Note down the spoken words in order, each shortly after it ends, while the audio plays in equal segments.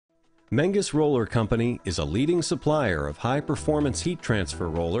Menges Roller Company is a leading supplier of high-performance heat transfer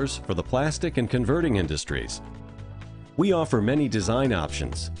rollers for the plastic and converting industries. We offer many design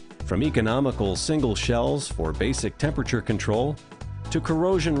options, from economical single shells for basic temperature control to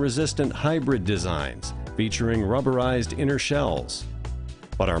corrosion-resistant hybrid designs featuring rubberized inner shells.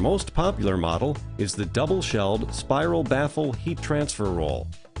 But our most popular model is the double-shelled spiral baffle heat transfer roll.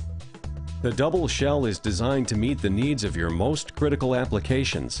 The double shell is designed to meet the needs of your most critical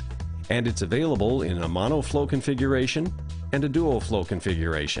applications, and it's available in a monoflow configuration and a duoflow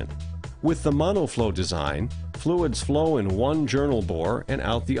configuration. With the monoflow design, fluids flow in one journal bore and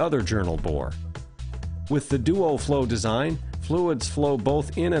out the other journal bore. With the duoflow design, fluids flow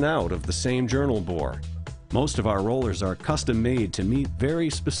both in and out of the same journal bore. Most of our rollers are custom made to meet very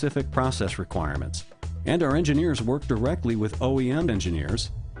specific process requirements, and our engineers work directly with OEM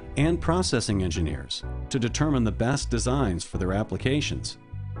engineers and processing engineers to determine the best designs for their applications.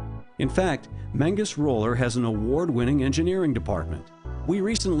 In fact, Menges Roller has an award-winning engineering department. We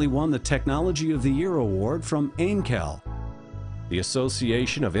recently won the Technology of the Year award from AIMCAL, the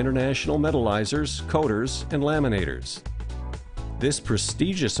Association of International Metallizers, Coaters, and Laminators. This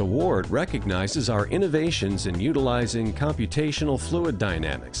prestigious award recognizes our innovations in utilizing computational fluid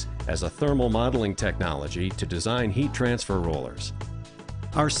dynamics as a thermal modeling technology to design heat transfer rollers.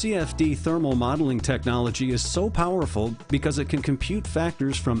 Our CFD Thermal Modeling Technology is so powerful because it can compute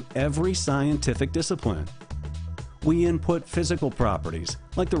factors from every scientific discipline. We input physical properties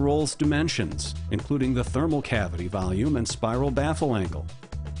like the roll's dimensions, including the thermal cavity volume and spiral baffle angle.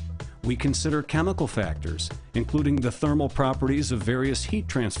 We consider chemical factors, including the thermal properties of various heat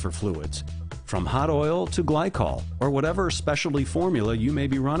transfer fluids, from hot oil to glycol or whatever specialty formula you may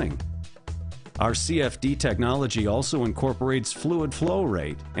be running. Our CFD technology also incorporates fluid flow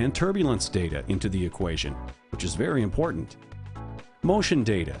rate and turbulence data into the equation, which is very important. Motion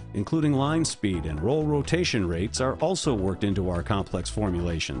data, including line speed and roll rotation rates, are also worked into our complex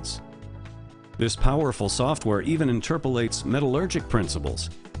formulations. This powerful software even interpolates metallurgic principles.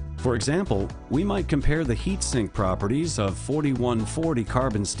 For example, we might compare the heat sink properties of 4140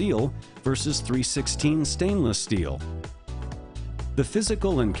 carbon steel versus 316 stainless steel. The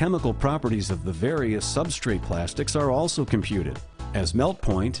physical and chemical properties of the various substrate plastics are also computed, as melt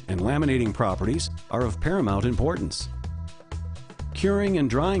point and laminating properties are of paramount importance. Curing and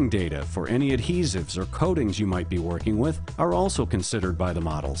drying data for any adhesives or coatings you might be working with are also considered by the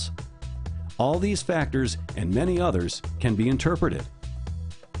models. All these factors and many others can be interpreted.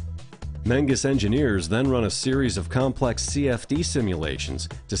 Menges engineers then run a series of complex CFD simulations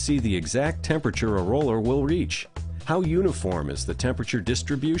to see the exact temperature a roller will reach. How uniform is the temperature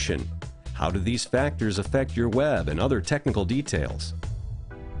distribution? How do these factors affect your web and other technical details?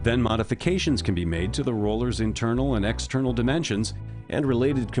 Then modifications can be made to the roller's internal and external dimensions and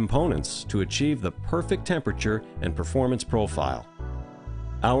related components to achieve the perfect temperature and performance profile.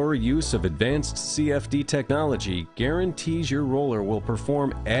 Our use of advanced CFD technology guarantees your roller will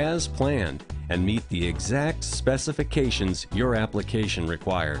perform as planned and meet the exact specifications your application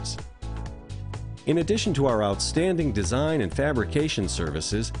requires. In addition to our outstanding design and fabrication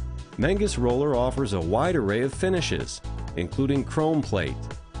services, Menges Roller offers a wide array of finishes, including chrome plate,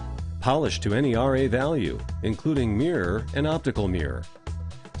 polish to any RA value, including mirror and optical mirror,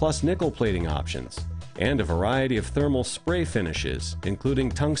 plus nickel plating options, and a variety of thermal spray finishes,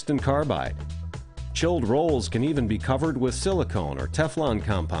 including tungsten carbide. Chilled rolls can even be covered with silicone or Teflon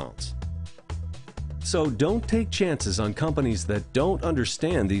compounds. So don't take chances on companies that don't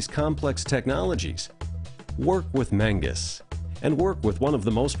understand these complex technologies. Work with Menges, and work with one of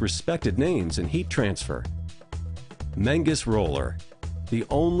the most respected names in heat transfer. Menges Roller, the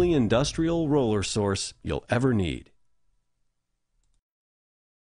only industrial roller source you'll ever need.